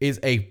here is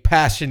a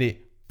passionate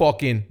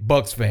fucking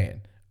Bucks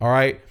fan, all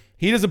right?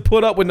 He doesn't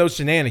put up with no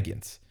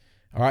shenanigans,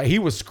 all right? He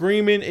was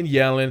screaming and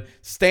yelling,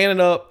 standing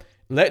up,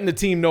 letting the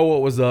team know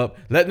what was up,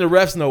 letting the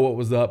refs know what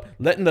was up,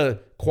 letting the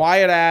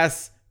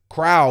quiet-ass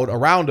crowd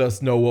around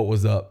us know what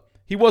was up.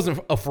 He wasn't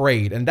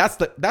afraid, and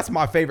that's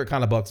my favorite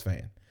kind of Bucks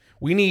fan.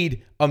 We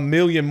need a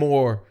million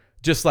more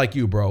just like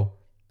you, bro,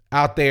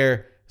 out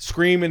there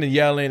screaming and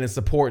yelling and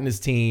supporting his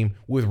team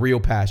with real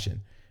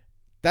passion.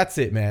 That's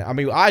it, man. I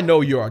mean, I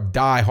know you're a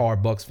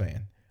diehard Bucks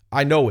fan.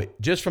 I know it.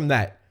 Just from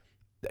that,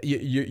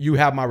 you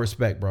have my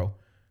respect, bro.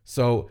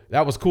 So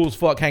that was cool as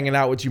fuck hanging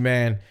out with you,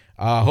 man.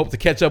 Hope to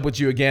catch up with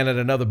you again at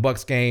another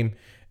Bucks game.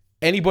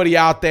 Anybody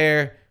out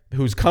there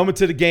who's coming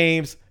to the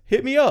games,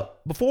 hit me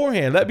up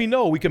beforehand. Let me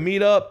know. We can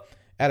meet up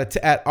at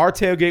our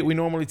tailgate. We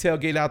normally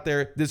tailgate out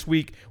there. This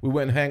week we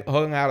went and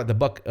hung out at the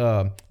Buck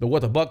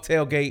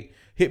tailgate.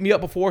 Hit me up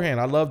beforehand.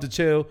 I love to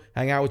chill,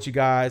 hang out with you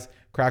guys,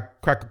 crack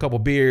a couple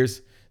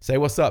beers, say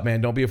what's up,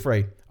 man. Don't be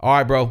afraid. All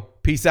right, bro.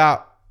 Peace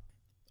out.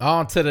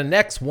 On to the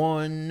next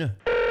one.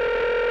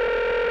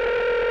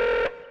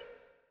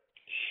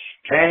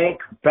 Stank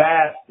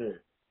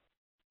Bastard.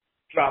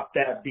 Drop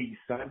that beat,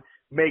 son.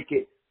 Make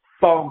it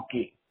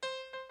funky.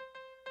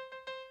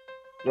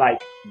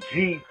 Like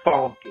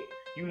G-Funky.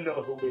 You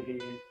know who it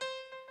is.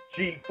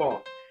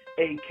 G-Funk,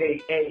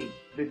 a.k.a.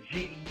 the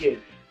Genius,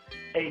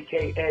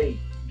 a.k.a.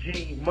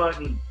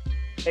 G-Money,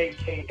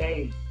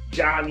 a.k.a.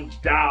 Johnny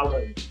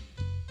Dollars,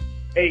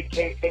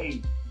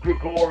 a.k.a.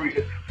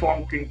 Gregorius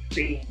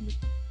Funkenstein,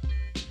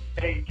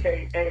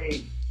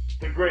 a.k.a.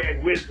 the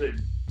Grand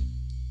Wizard,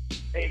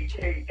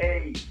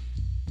 a.k.a.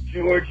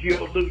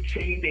 Giorgio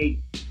Lucchini.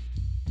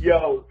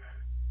 Yo,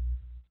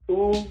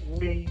 ooh,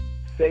 we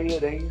say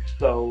it ain't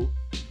so.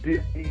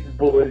 Did these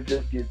boys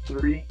just get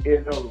 3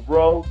 in a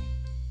row?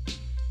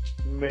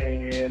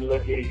 Man,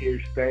 look at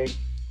here, Stank.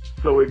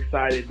 so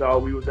excited,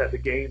 dog. We was at the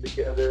game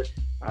together.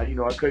 I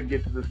couldn't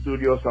get to the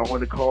studio, so I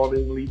wanted to call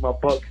in, leave my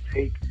Bucks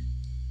take,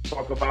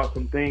 talk about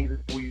some things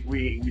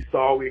we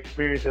saw, we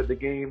experienced at the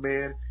game,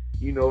 man.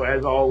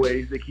 As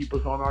always, they keep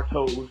us on our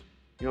toes. You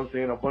know what I'm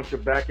saying? A bunch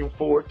of back and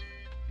forth.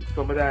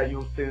 Some of that,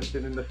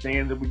 sitting in the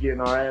stands and we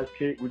getting our ass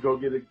kicked. We go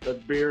get a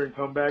beer and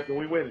come back and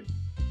we win it.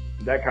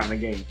 That kind of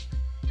game.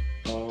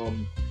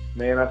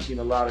 Man, I've seen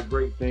a lot of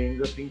great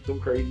things. I've seen some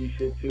crazy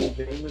shit too.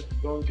 James is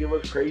gonna give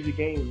us crazy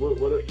games.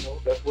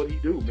 That's what he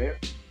do, man.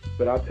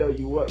 But I'll tell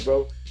you what,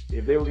 bro.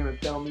 If they were gonna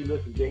tell me,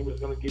 listen, James is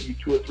gonna give you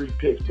 2 or 3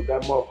 picks, but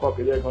that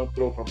motherfucker they're gonna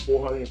throw for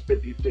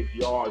 456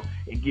 yards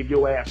and give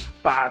your ass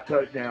 5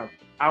 touchdowns,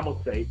 I'm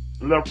gonna say,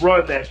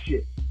 run that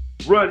shit.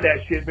 Run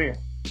that shit, man.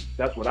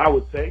 That's what I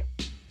would say.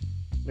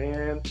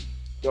 Man,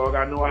 dog,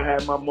 I know I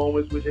had my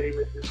moments with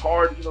Jameis. It's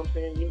hard, you know what I'm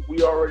saying?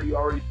 We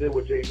already said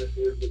what Jameis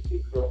is with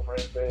his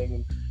girlfriend thing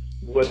and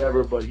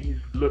whatever, but he's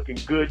looking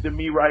good to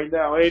me right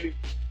now, ain't he?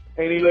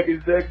 Ain't he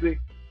looking sexy?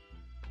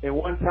 And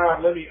one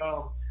time, let me,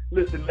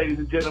 listen, ladies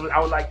and gentlemen, I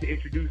would like to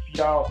introduce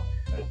y'all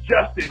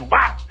Justin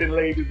Watson,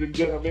 ladies and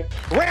gentlemen.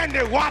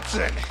 Randy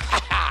Watson.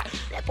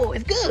 That boy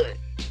is good.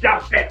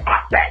 Justin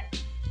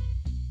Watson.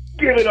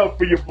 Give it up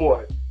for your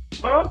boy.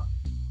 Huh?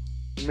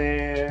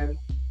 Man,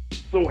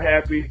 so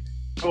happy.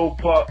 Go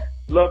Buck.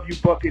 Love you,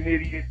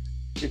 Buccaneers.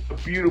 It's a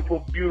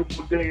beautiful,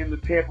 beautiful day in the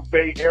Tampa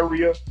Bay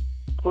area.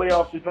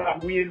 Playoffs is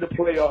not. We in the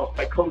playoffs.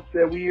 Like Coach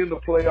said, we in the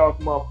playoffs,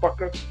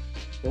 motherfucker.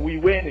 And we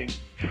winning.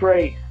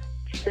 Trey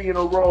in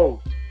a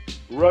row.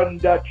 Run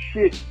that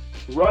shit.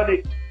 Run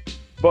it.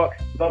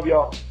 Bucks. Love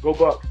y'all. Go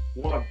Bucks.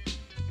 1,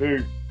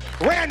 2.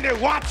 Randy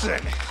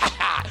Watson.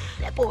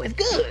 That boy is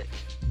good.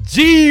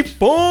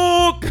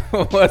 G-Funk.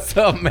 What's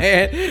up,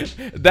 man?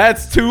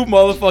 That's too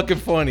motherfucking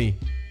funny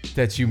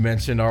that you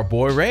mentioned our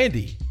boy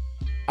Randy.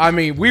 I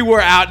mean, we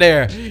were out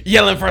there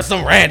yelling for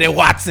some Randy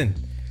Watson,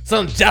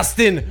 some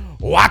Justin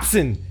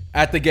Watson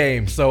at the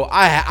game. So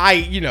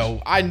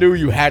I knew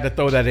you had to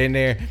throw that in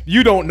there.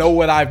 You don't know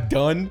what I've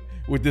done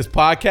with this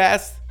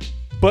podcast,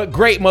 but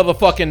great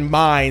motherfucking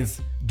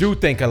minds do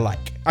think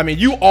alike. I mean,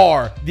 you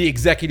are the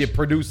executive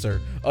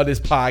producer of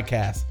this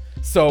podcast,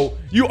 so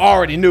you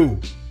already knew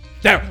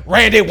that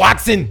Randy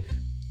Watson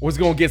was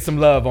going to get some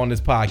love on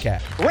this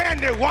podcast.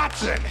 Randy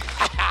Watson.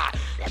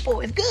 That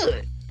boy is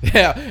good.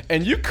 Yeah,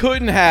 and you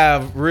couldn't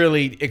have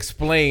really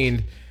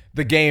explained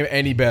the game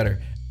any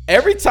better.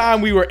 Every time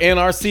we were in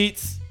our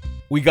seats,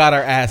 we got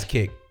our ass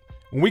kicked.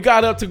 When we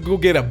got up to go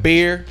get a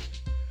beer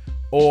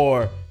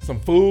or some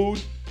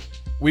food,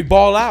 we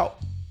ball out.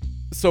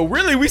 So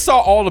really, we saw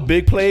all the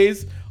big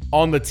plays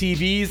on the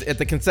TVs at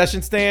the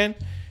concession stand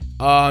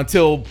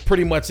until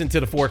pretty much into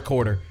the fourth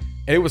quarter.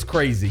 It was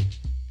crazy.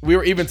 We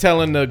were even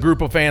telling the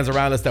group of fans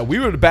around us that we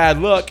were the bad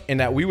luck and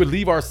that we would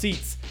leave our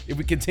seats if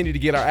we continued to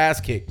get our ass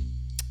kicked.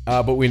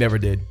 But we never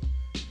did.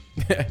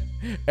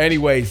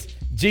 Anyways,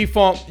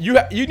 G-Funk, you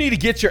need to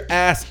get your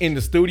ass in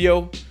the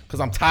studio because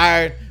I'm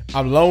tired.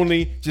 I'm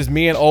lonely. Just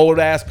me and old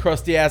ass,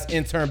 crusty ass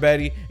intern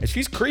Betty. And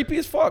she's creepy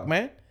as fuck,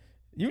 man.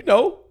 You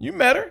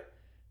met her.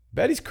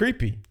 Betty's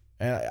creepy.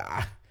 And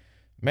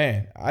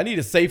I need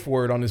a safe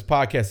word on this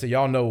podcast so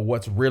y'all know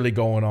what's really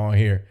going on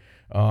here.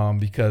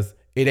 Because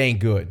it ain't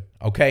good,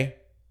 okay?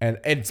 And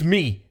it's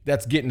me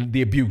that's getting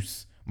the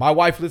abuse. My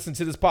wife listens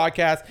to this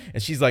podcast,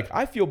 and she's like,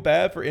 I feel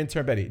bad for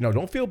intern Betty. No,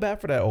 don't feel bad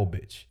for that old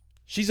bitch.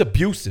 She's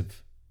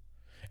abusive.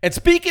 And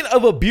speaking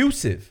of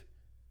abusive,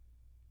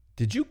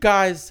 did you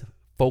guys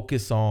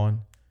focus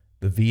on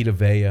the Vita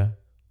Vea,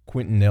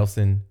 Quentin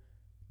Nelson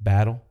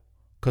battle?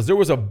 Because there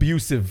was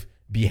abusive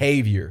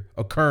behavior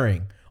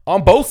occurring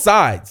on both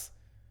sides.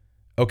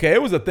 Okay,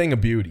 it was a thing of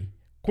beauty.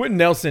 Quentin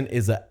Nelson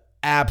is an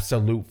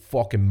absolute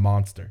fucking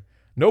monster.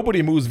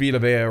 Nobody moves Vita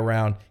Vea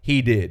around.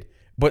 He did.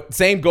 But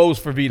same goes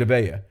for Vita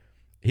Vea.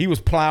 He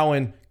was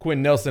plowing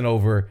Quentin Nelson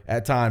over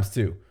at times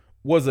too.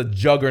 Was a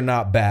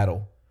juggernaut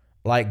battle.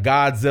 Like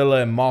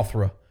Godzilla and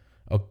Mothra.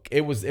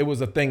 It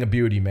was a thing of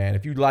beauty, man.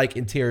 If you like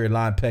interior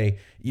line play,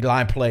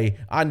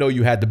 I know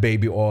you had the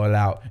baby oil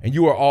out. And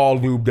you were all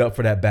lubed up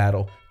for that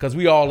battle. Because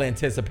we all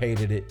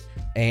anticipated it.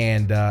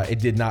 And it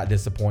did not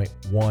disappoint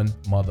one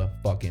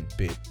motherfucking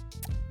bit.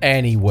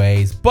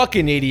 Anyways,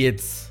 Bucking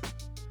Idiots.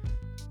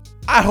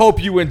 I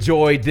hope you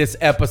enjoyed this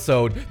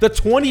episode, the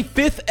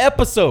 25th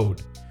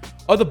episode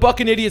of the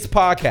Bucking Idiots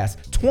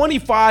podcast.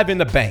 25 in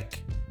the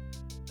bank.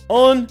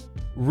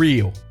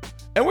 Unreal.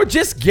 And we're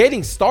just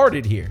getting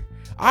started here.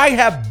 I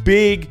have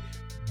big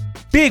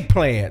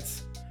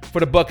plans for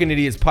the Bucking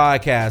Idiots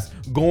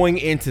podcast going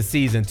into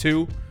season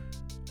 2.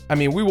 I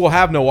mean, we will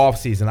have no off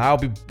season. I'll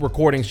be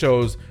recording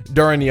shows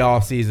during the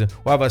off season.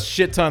 We'll have a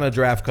shit ton of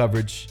draft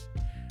coverage.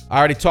 I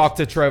already talked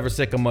to Trevor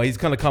Sycamore. He's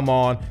going to come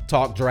on,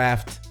 talk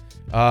draft.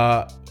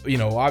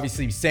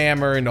 Obviously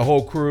Sammer and the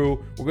whole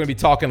crew. We're going to be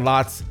talking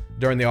lots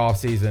during the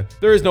offseason.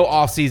 There is no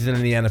offseason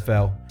in the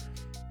NFL.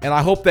 And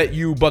I hope that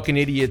you Bucking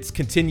Idiots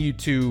continue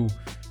to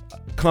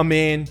come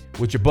in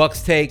with your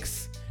Bucks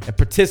takes and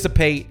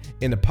participate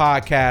in the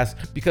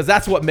podcast because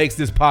that's what makes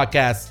this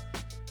podcast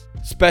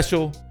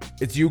special.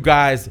 It's you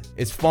guys.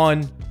 It's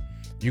fun.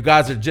 You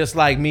guys are just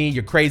like me.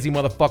 You're crazy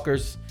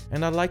motherfuckers.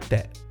 And I like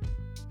that.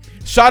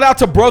 Shout out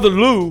to Brother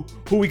Lou,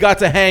 who we got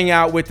to hang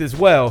out with as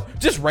well.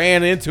 Just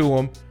ran into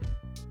him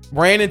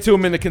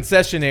in the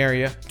concession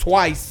area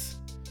twice.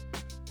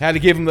 Had to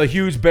give him a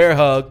huge bear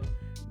hug.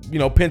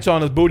 Pinch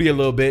on his booty a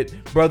little bit.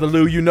 Brother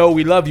Lou,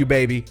 we love you,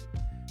 baby.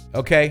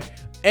 Okay?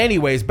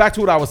 Anyways, back to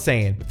what I was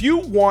saying. If you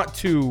want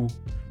to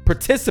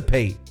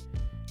participate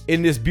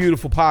in this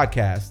beautiful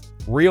podcast,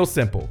 real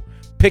simple.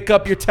 Pick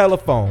up your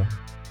telephone.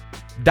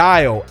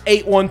 Dial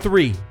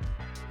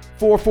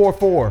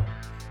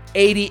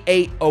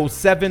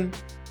 813-444-8807.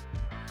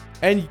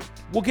 And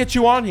we'll get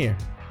you on here.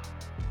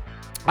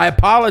 I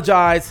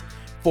apologize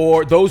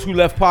for those who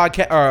left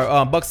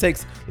Bucks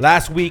Takes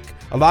last week.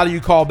 A lot of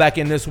you called back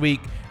in this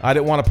week. I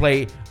didn't want to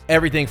play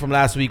everything from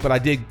last week, but I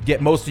did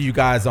get most of you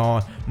guys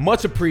on.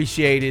 Much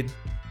appreciated.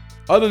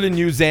 Other than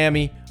you,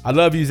 Zammy. I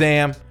love you,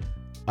 Zam.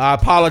 I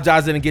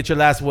apologize I didn't get your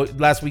last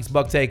week's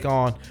Buck Take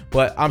on,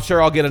 but I'm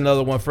sure I'll get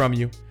another one from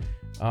you.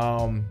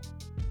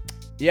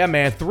 Yeah,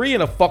 man. 3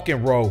 in a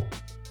fucking row.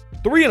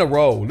 3 in a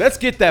row. Let's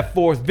get that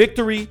 4th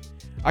victory.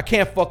 I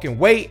can't fucking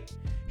wait.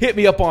 Hit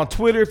me up on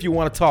Twitter if you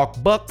want to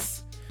talk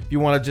Bucks. If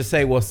you want to just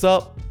say what's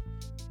up.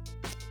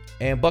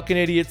 And Bucking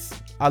Idiots,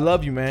 I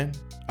love you, man.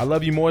 I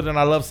love you more than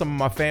I love some of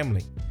my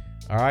family.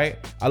 All right?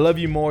 I love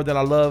you more than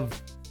I love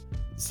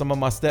some of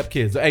my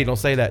stepkids. Hey, don't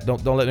say that.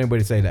 Don't let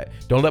anybody say that.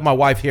 Don't let my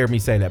wife hear me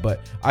say that. But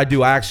I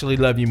do. I actually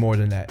love you more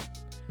than that.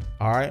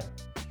 All right?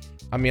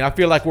 I mean, I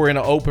feel like we're in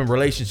an open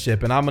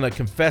relationship, and I'm going to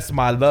confess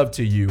my love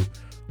to you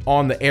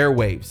on the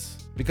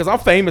airwaves because I'm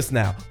famous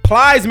now.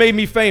 Plies made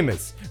me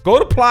famous. Go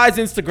to Plies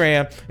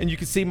Instagram, and you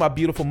can see my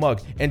beautiful mug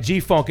and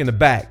G-Funk in the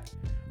back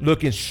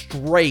looking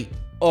straight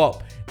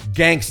up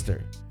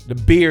gangster. The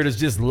beard is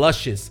just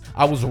luscious.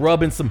 I was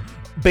rubbing some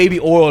baby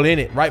oil in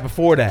it right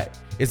before that.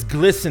 It's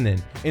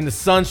glistening in the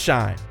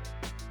sunshine.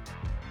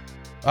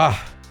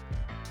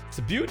 It's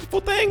a beautiful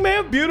thing,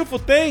 man. Beautiful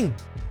thing.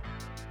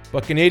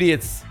 Fucking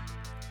idiots.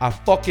 I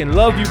fucking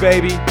love you,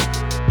 baby.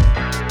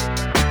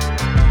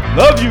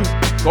 Love you.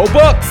 Go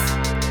Bucks.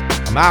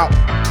 I'm out.